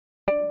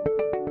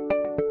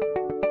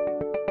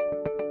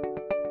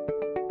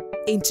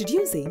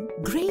Introducing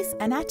Gray's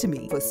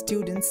Anatomy for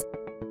Students,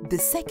 the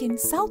second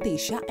South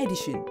Asia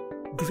edition.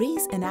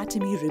 Gray's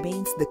Anatomy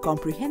remains the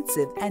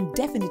comprehensive and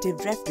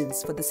definitive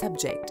reference for the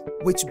subject,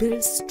 which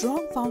builds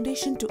strong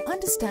foundation to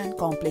understand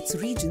complex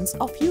regions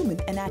of human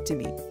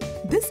anatomy.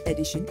 This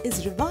edition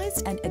is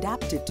revised and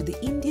adapted to the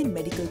Indian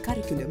medical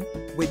curriculum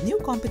with new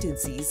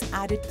competencies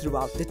added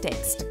throughout the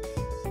text.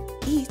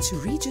 Each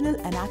regional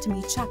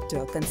anatomy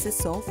chapter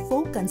consists of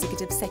 4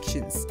 consecutive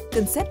sections: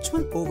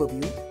 Conceptual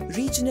Overview,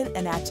 Regional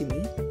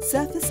Anatomy,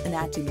 Surface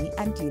Anatomy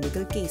and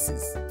Clinical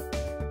Cases.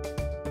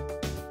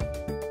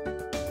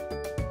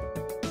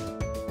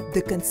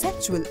 The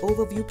Conceptual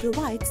Overview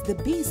provides the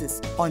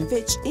basis on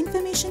which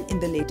information in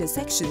the later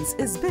sections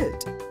is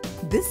built.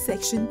 This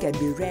section can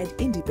be read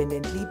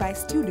independently by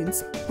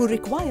students who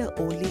require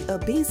only a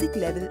basic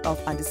level of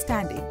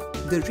understanding.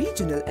 The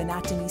Regional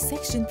Anatomy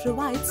section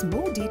provides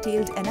more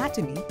detailed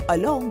anatomy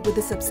along with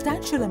a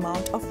substantial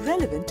amount of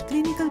relevant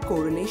clinical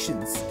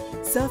correlations.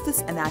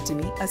 Surface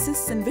Anatomy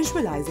assists in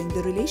visualizing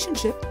the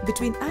relationship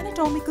between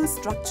anatomical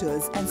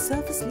structures and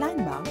surface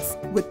landmarks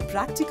with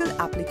practical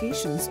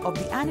applications of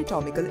the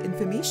anatomical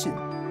information.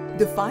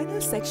 The final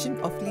section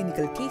of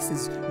Clinical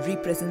Cases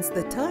represents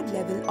the third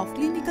level of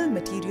clinical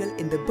material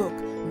in the book,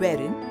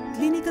 wherein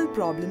clinical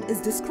problem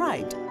is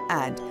described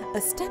and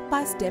a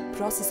step-by-step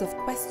process of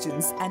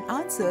questions and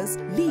answers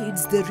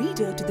leads the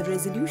reader to the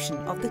resolution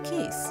of the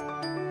case.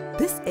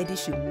 This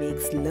edition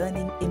makes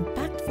learning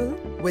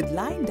impactful with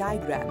line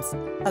diagrams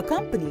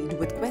accompanied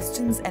with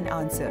questions and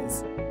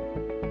answers,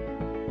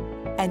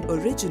 and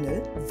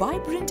original,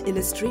 vibrant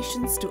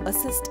illustrations to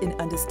assist in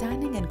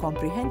understanding and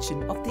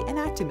comprehension of the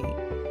anatomy.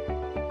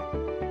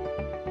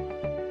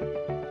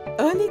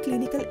 Early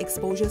clinical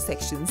exposure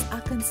sections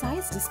are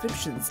concise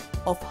descriptions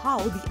of how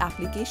the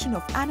application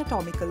of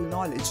anatomical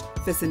knowledge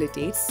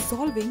facilitates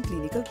solving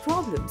clinical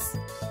problems.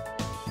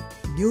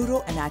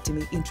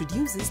 Neuroanatomy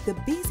introduces the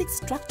basic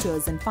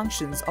structures and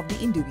functions of the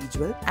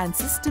individual and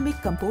systemic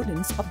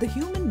components of the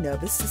human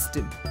nervous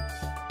system.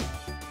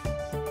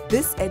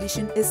 This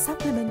edition is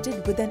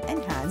supplemented with an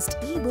enhanced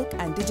e-book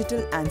and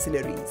digital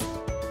ancillaries.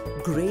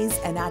 Gray's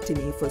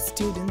Anatomy for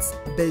Students,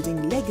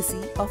 building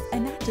legacy of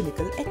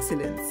anatomical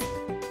excellence.